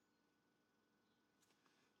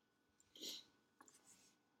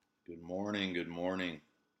Good morning. Good morning.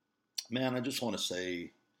 Man, I just want to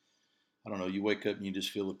say, I don't know, you wake up and you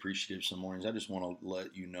just feel appreciative some mornings. I just want to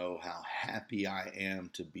let you know how happy I am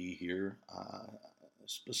to be here,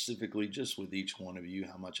 specifically just with each one of you,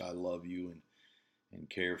 how much I love you and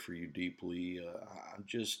care for you deeply.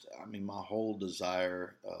 My whole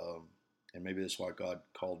desire, and maybe that's why God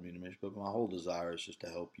called me to mission, but my whole desire is just to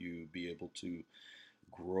help you be able to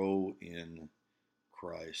grow in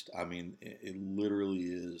Christ. It literally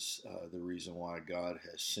is the reason why God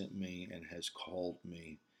has sent me and has called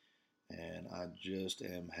me. And I just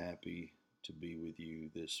am happy to be with you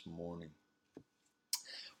this morning.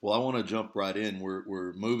 Well, I want to jump right in.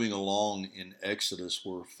 We're moving along in Exodus.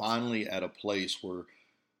 We're finally at a place where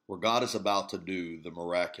God is about to do the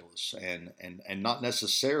miraculous and not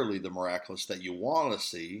necessarily the miraculous that you want to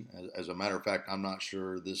see. As a matter of fact, I'm not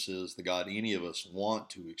sure this is the God any of us want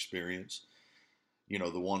to experience,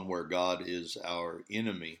 the one where God is our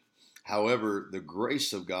enemy. However, the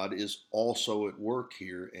grace of God is also at work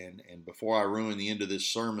here. And before I ruin the end of this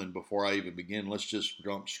sermon, before I even begin, let's just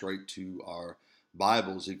jump straight to our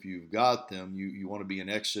Bibles. If you've got them, you want to be in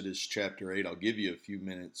Exodus chapter 8. I'll give you a few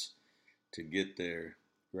minutes to get there.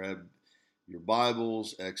 Grab your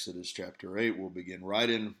Bibles, Exodus chapter 8. We'll begin right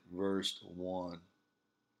in verse 1.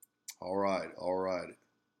 All right.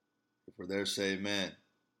 If we're there, say amen.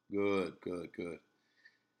 Good.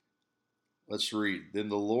 Let's read. Then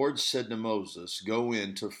the Lord said to Moses, Go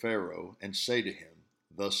in to Pharaoh and say to him,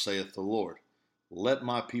 Thus saith the Lord, Let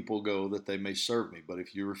my people go that they may serve me. But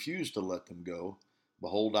if you refuse to let them go,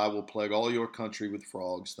 behold, I will plague all your country with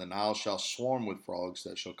frogs. The Nile shall swarm with frogs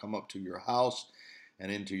that shall come up to your house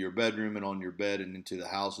and into your bedroom and on your bed and into the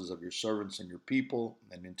houses of your servants and your people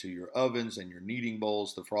and into your ovens and your kneading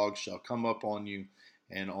bowls. The frogs shall come up on you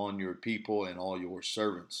and on your people and all your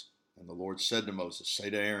servants. And the Lord said to Moses, Say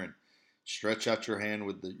to Aaron, Stretch out your hand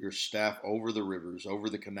with your staff over the rivers, over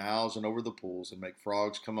the canals, and over the pools, and make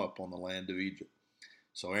frogs come up on the land of Egypt.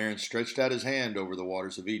 So Aaron stretched out his hand over the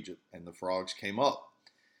waters of Egypt, and the frogs came up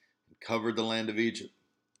and covered the land of Egypt.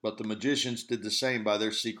 But the magicians did the same by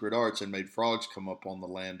their secret arts and made frogs come up on the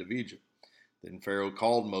land of Egypt. Then Pharaoh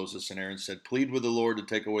called Moses, and Aaron said, Plead with the Lord to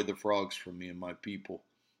take away the frogs from me and my people,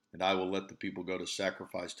 and I will let the people go to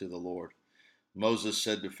sacrifice to the Lord. Moses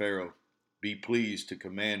said to Pharaoh, Be pleased to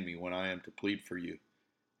command me when I am to plead for you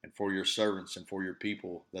and for your servants and for your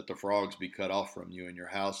people, that the frogs be cut off from you and your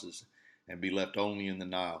houses and be left only in the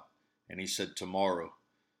Nile. And he said, Tomorrow.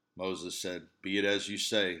 Moses said, Be it as you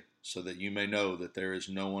say, so that you may know that there is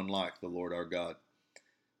no one like the Lord our God.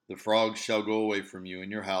 The frogs shall go away from you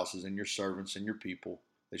and your houses and your servants and your people.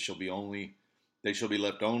 They shall be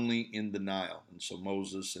left only in the Nile. And so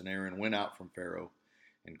Moses and Aaron went out from Pharaoh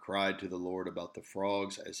and cried to the Lord about the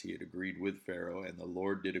frogs as he had agreed with Pharaoh, and the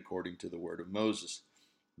Lord did according to the word of Moses.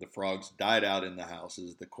 The frogs died out in the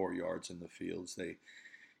houses, the courtyards, and the fields. They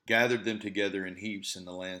gathered them together in heaps, and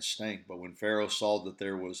the land stank. But when Pharaoh saw that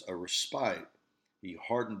there was a respite, he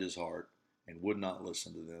hardened his heart and would not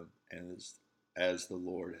listen to them, and as the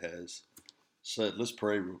Lord has said. Let's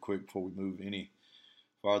pray real quick before we move any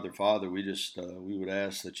farther. Father, we would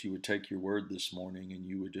ask that you would take your word this morning and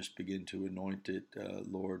you would just begin to anoint it,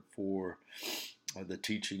 Lord, for the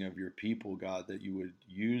teaching of your people, God, that you would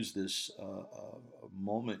use this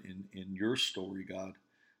moment in your story, God,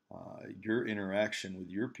 your interaction with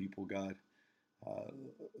your people, God,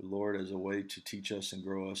 Lord, as a way to teach us and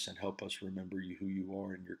grow us and help us remember who you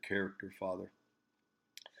are and your character, Father.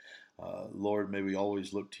 Lord, may we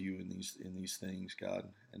always look to you in these things, God.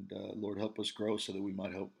 And Lord, help us grow so that we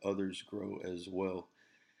might help others grow as well.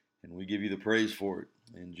 And we give you the praise for it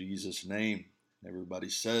in Jesus' name. Everybody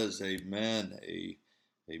says amen.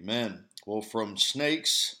 Amen. Well, from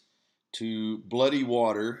snakes to bloody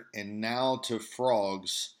water and now to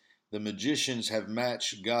frogs, the magicians have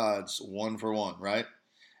matched God's one for one, right?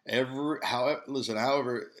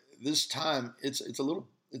 However, this time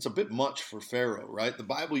it's a bit much for Pharaoh, right? The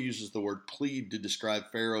Bible uses the word plead to describe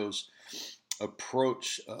Pharaoh's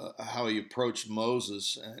approach, how he approached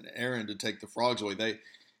Moses and Aaron to take the frogs away.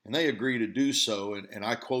 They agree to do so, and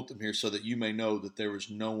I quote them here so that you may know that there is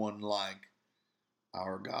no one like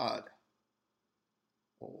our God.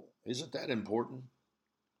 Well, isn't that important?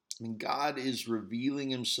 God is revealing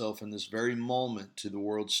himself in this very moment to the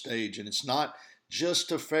world stage, and it's not just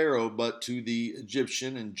to Pharaoh, but to the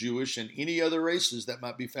Egyptian and Jewish and any other races that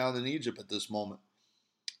might be found in Egypt at this moment.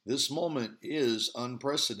 This moment is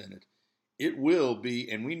unprecedented. It will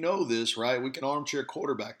be, and we know this, right? We can armchair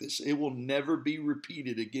quarterback this. It will never be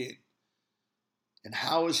repeated again. And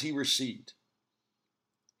how is he received?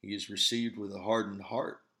 He is received with a hardened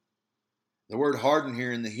heart. The word harden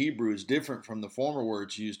here in the Hebrew is different from the former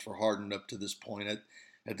words used for hardened up to this point.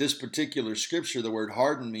 At this particular scripture, the word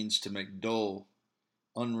harden means to make dull,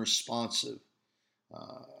 unresponsive.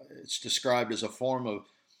 It's described as a form of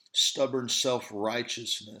stubborn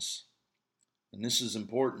self-righteousness. And this is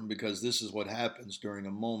important because this is what happens during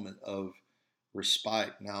a moment of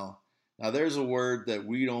respite. Now there's a word that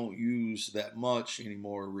we don't use that much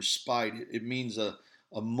anymore, respite. It means a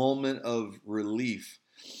moment of relief.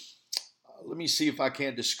 Let me see if I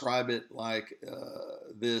can't describe it like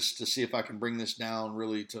this to see if I can bring this down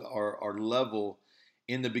really to our level.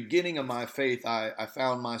 In the beginning of my faith, I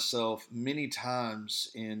found myself many times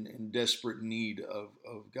in desperate need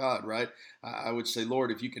of God, right? I would say, Lord,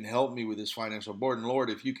 if you can help me with this financial burden, Lord,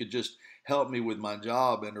 if you could just help me with my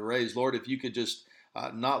job and a raise, Lord, if you could just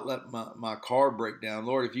not let my car break down,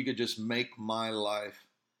 Lord, if you could just make my life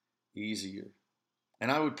easier.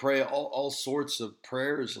 And I would pray all sorts of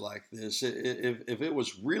prayers like this. If it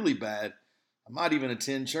was really bad, I might even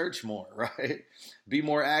attend church more, right? Be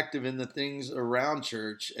more active in the things around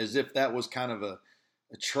church, as if that was kind of a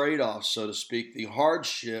trade-off, so to speak. The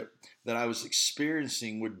hardship that I was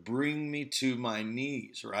experiencing would bring me to my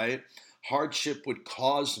knees, right? Hardship would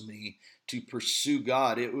cause me to pursue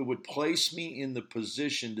God. It would place me in the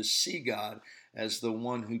position to see God as the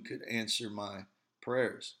one who could answer my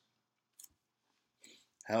prayers.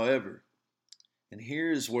 However, and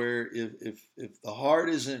here's where if the heart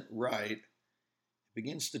isn't right, it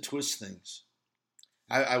begins to twist things.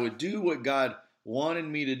 I would do what God wanted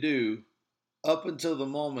me to do up until the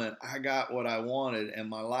moment I got what I wanted, and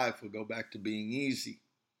my life would go back to being easy.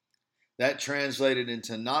 That translated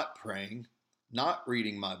into not praying, not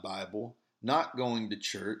reading my Bible, not going to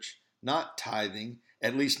church, not tithing,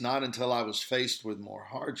 at least not until I was faced with more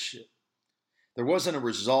hardship. There wasn't a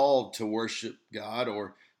resolve to worship God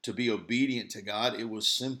or to be obedient to God. It was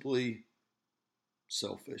simply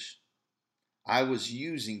selfish. I was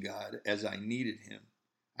using God as I needed him.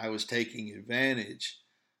 I was taking advantage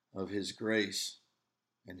of his grace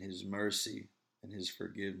and his mercy and his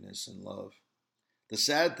forgiveness and love. The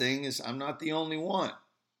sad thing is I'm not the only one.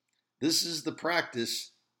 This is the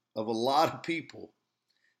practice of a lot of people.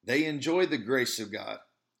 They enjoy the grace of God,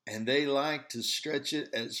 and they like to stretch it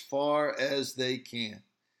as far as they can.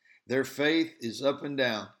 Their faith is up and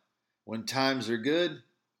down. When times are good,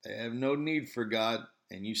 they have no need for God,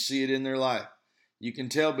 and you see it in their life. You can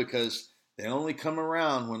tell because they only come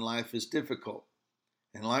around when life is difficult.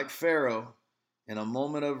 And like Pharaoh, in a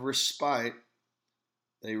moment of respite,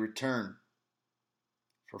 they return.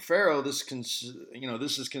 For Pharaoh, this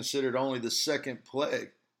is considered only the second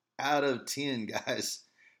plague out of 10, guys.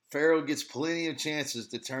 Pharaoh gets plenty of chances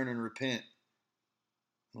to turn and repent.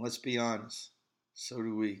 And let's be honest, so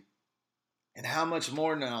do we. And how much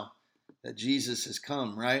more now that Jesus has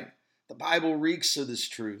come, right? The Bible reeks of this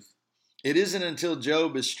truth. It isn't until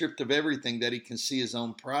Job is stripped of everything that he can see his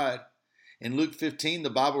own pride. In Luke 15, the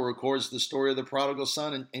Bible records the story of the prodigal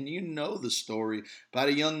son, and you know the story about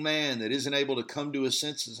a young man that isn't able to come to his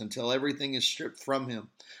senses until everything is stripped from him.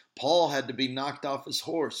 Paul had to be knocked off his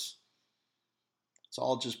horse. It's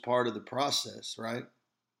all just part of the process, right?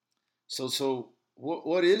 So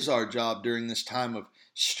what is our job during this time of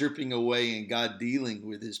stripping away and God dealing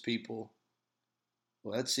with his people?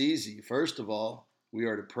 Well, that's easy. First of all, we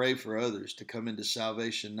are to pray for others to come into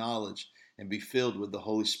salvation knowledge and be filled with the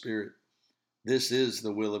Holy Spirit. This is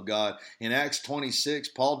the will of God. In Acts 26,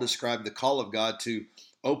 Paul described the call of God to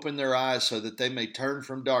open their eyes so that they may turn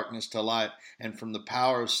from darkness to light and from the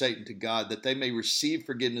power of Satan to God, that they may receive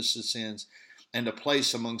forgiveness of sins and a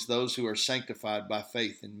place amongst those who are sanctified by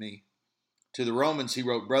faith in me. To the Romans, he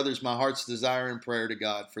wrote, "Brothers, my heart's desire and prayer to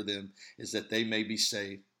God for them is that they may be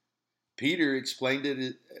saved." Peter explained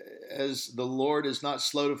it as the Lord is not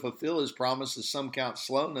slow to fulfill his promise, as some count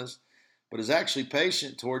slowness, but is actually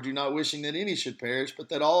patient toward you, not wishing that any should perish, but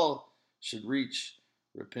that all should reach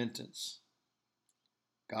repentance.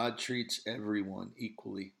 God treats everyone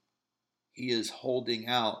equally. He is holding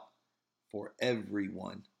out for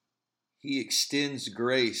everyone. He extends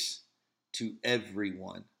grace to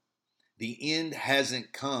everyone. The end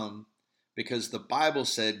hasn't come because the Bible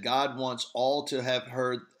said God wants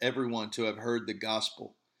everyone to have heard the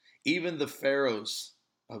gospel, even the pharaohs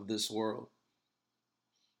of this world.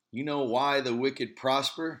 You know why the wicked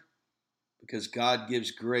prosper? Because God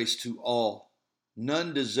gives grace to all.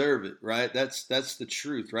 None deserve it, right? That's the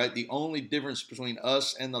truth, right? The only difference between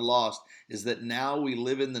us and the lost is that now we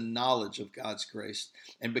live in the knowledge of God's grace.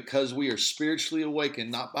 And because we are spiritually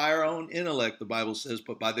awakened, not by our own intellect, the Bible says,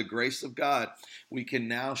 but by the grace of God, we can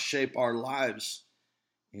now shape our lives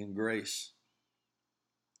in grace.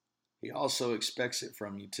 He also expects it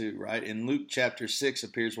from you too, right? In Luke chapter 6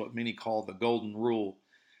 appears what many call the golden rule.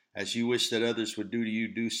 As you wish that others would do to you,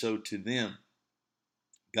 do so to them.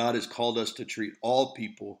 God has called us to treat all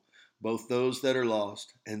people, both those that are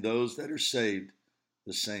lost and those that are saved,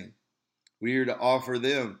 the same. We are to offer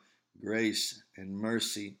them grace and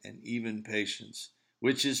mercy and even patience,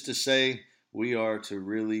 which is to say, we are to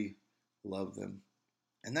really love them.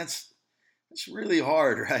 And that's really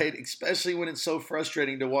hard, right? Especially when it's so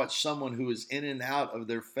frustrating to watch someone who is in and out of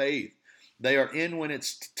their faith. They are in when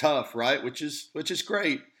it's tough, right? Which is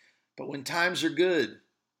great. But when times are good,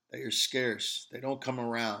 they are scarce. They don't come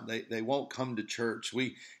around. They won't come to church.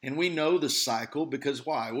 We know the cycle because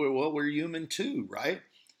why? We're human too, right?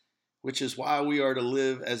 Which is why we are to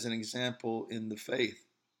live as an example in the faith.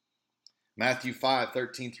 Matthew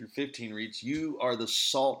 5:13-15 reads, "You are the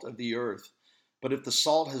salt of the earth. But if the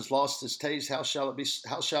salt has lost its taste, how shall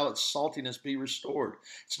its saltiness be restored?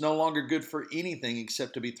 It's no longer good for anything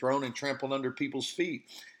except to be thrown and trampled under people's feet."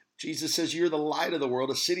 Jesus says, "You're the light of the world,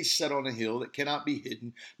 a city set on a hill that cannot be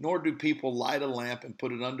hidden, nor do people light a lamp and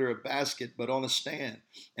put it under a basket, but on a stand,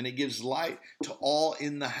 and it gives light to all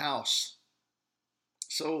in the house."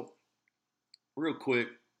 So, real quick,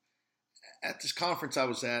 at this conference I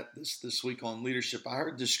was at this week on leadership, I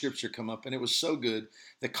heard this scripture come up, and it was so good.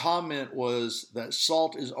 The comment was that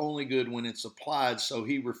salt is only good when it's applied, so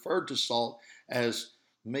he referred to salt as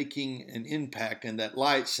making an impact, and that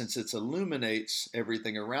light, since it illuminates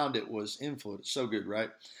everything around it, was influence. So good,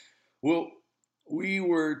 right? Well, we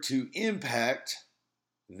were to impact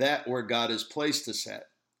that where God has placed us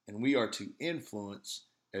at, and we are to influence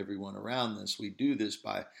everyone around us. We do this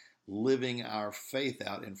by living our faith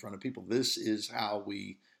out in front of people. This is how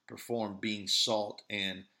we perform, being salt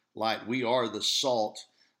and light. We are the salt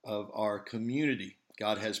of our community.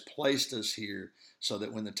 God has placed us here so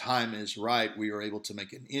that when the time is right, we are able to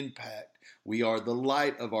make an impact. We are the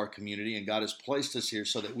light of our community, and God has placed us here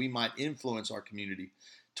so that we might influence our community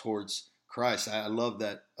towards Christ. I love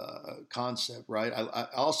that concept, right? I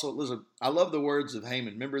also, listen, I love the words of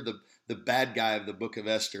Haman. Remember the bad guy of the book of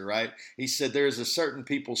Esther, right? He said, "There is a certain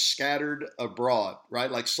people scattered abroad,"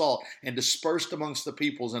 right? Like salt, "and dispersed amongst the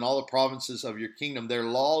peoples in all the provinces of your kingdom. Their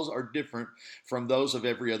laws are different from those of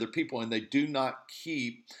every other people, and they do not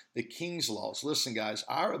keep the king's laws." Listen, guys,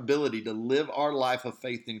 our ability to live our life of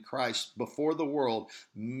faith in Christ before the world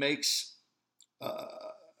makes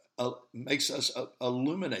us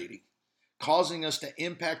illuminating, causing us to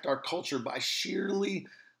impact our culture by sheerly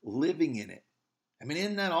living in it. I mean,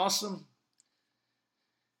 isn't that awesome?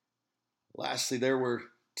 Lastly, there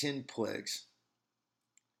were 10 plagues.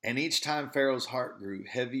 And each time Pharaoh's heart grew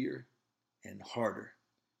heavier and harder,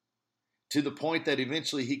 to the point that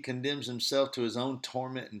eventually he condemns himself to his own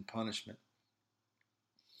torment and punishment.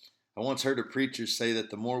 I once heard a preacher say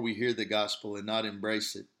that the more we hear the gospel and not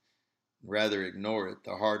embrace it, rather ignore it,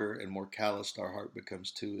 the harder and more calloused our heart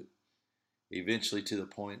becomes to it, eventually to the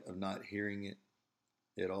point of not hearing it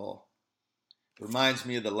at all. It reminds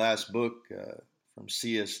me of the last book from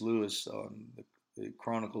C.S. Lewis on the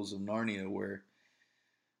Chronicles of Narnia, where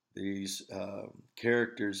these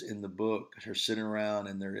characters in the book are sitting around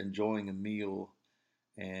and they're enjoying a meal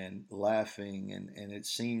and laughing, and it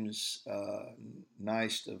seems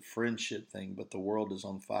nice, a friendship thing, but the world is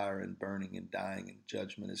on fire and burning and dying, and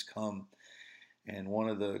judgment has come. And one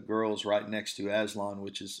of the girls right next to Aslan,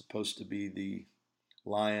 which is supposed to be the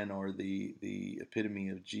lion or the epitome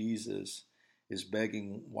of Jesus, is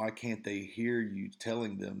begging, "Why can't they hear you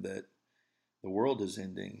telling them that the world is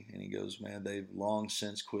ending?" And he goes, "Man, they've long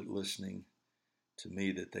since quit listening to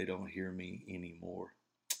me, that they don't hear me anymore."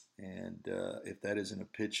 And if that isn't a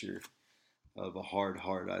picture of a hard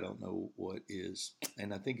heart, I don't know what is.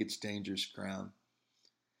 And I think it's dangerous ground.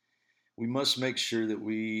 We must make sure that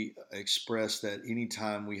we express that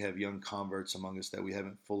anytime we have young converts among us that we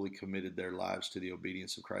haven't fully committed their lives to the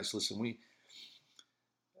obedience of Christ. Listen,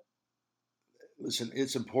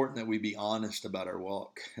 it's important that we be honest about our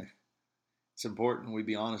walk. It's important we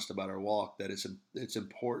be honest about our walk, that it's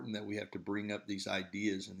important that we have to bring up these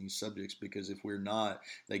ideas and these subjects, because if we're not,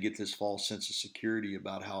 they get this false sense of security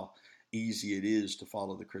about how easy it is to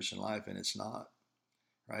follow the Christian life, and it's not,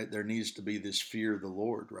 right? There needs to be this fear of the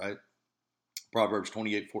Lord, right? Proverbs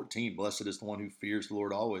 28:14, "Blessed is the one who fears the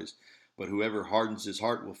Lord always, but whoever hardens his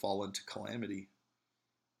heart will fall into calamity."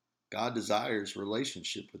 God desires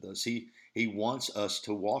relationship with us. He wants us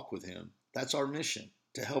to walk with him. That's our mission,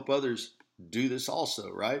 to help others do this also,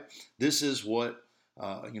 right? This is what,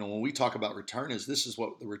 when we talk about return this is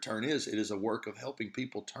what the return is. It is a work of helping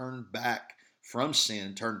people turn back from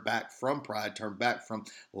sin, turn back from pride, turn back from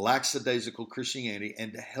lackadaisical Christianity,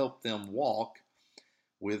 and to help them walk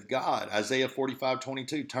with God. Isaiah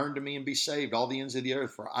 45:22, turn to me and be saved, all the ends of the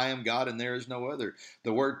earth, for I am God and there is no other.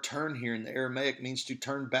 The word turn here in the Aramaic means to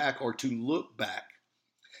turn back or to look back.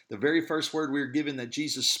 The very first word we are given that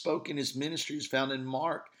Jesus spoke in his ministry is found in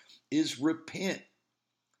Mark is repent,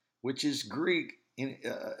 which is Greek,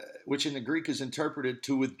 which in the Greek is interpreted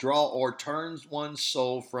to withdraw or turns one's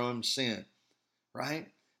soul from sin, right?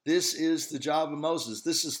 This is the job of Moses.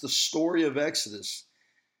 This is the story of Exodus.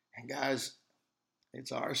 And guys,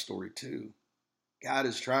 it's our story too. God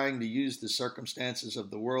is trying to use the circumstances of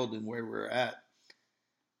the world and where we're at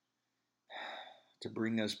to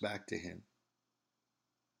bring us back to him.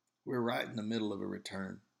 We're right in the middle of a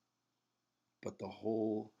return, but the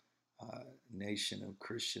whole nation of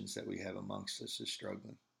Christians that we have amongst us is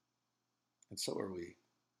struggling. And so are we.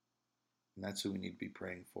 And that's who we need to be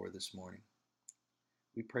praying for this morning.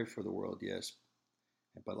 We pray for the world, yes,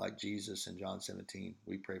 but like Jesus in John 17,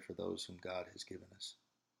 we pray for those whom God has given us,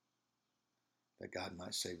 that God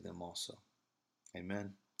might save them also.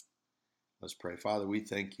 Amen. Let's pray. Father, we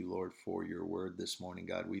thank you, Lord, for your word this morning.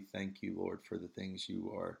 God, we thank you, Lord, for the things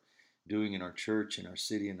you are doing in our church, in our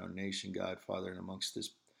city, in our nation, God, Father, and amongst this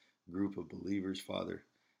group of believers, Father.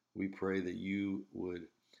 We pray that you would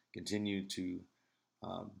continue to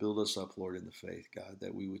build us up, Lord, in the faith, God,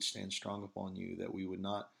 that we would stand strong upon you, that we would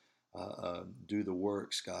not do the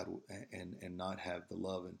works, God, and not have the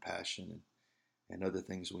love and passion and other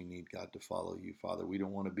things we need, God, to follow you. Father, we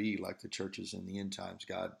don't want to be like the churches in the end times,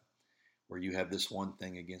 God, where you have this one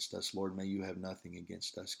thing against us. Lord, may you have nothing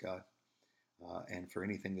against us, God, and for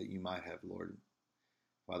anything that you might have, Lord.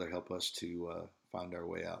 Father, help us to find our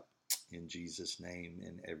way out. In Jesus' name,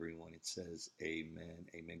 and everyone, it says amen.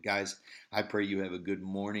 Amen. Guys, I pray you have a good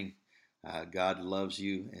morning. God loves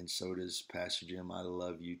you, and so does Pastor Jim. I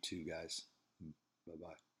love you too, guys.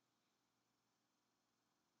 Bye-bye.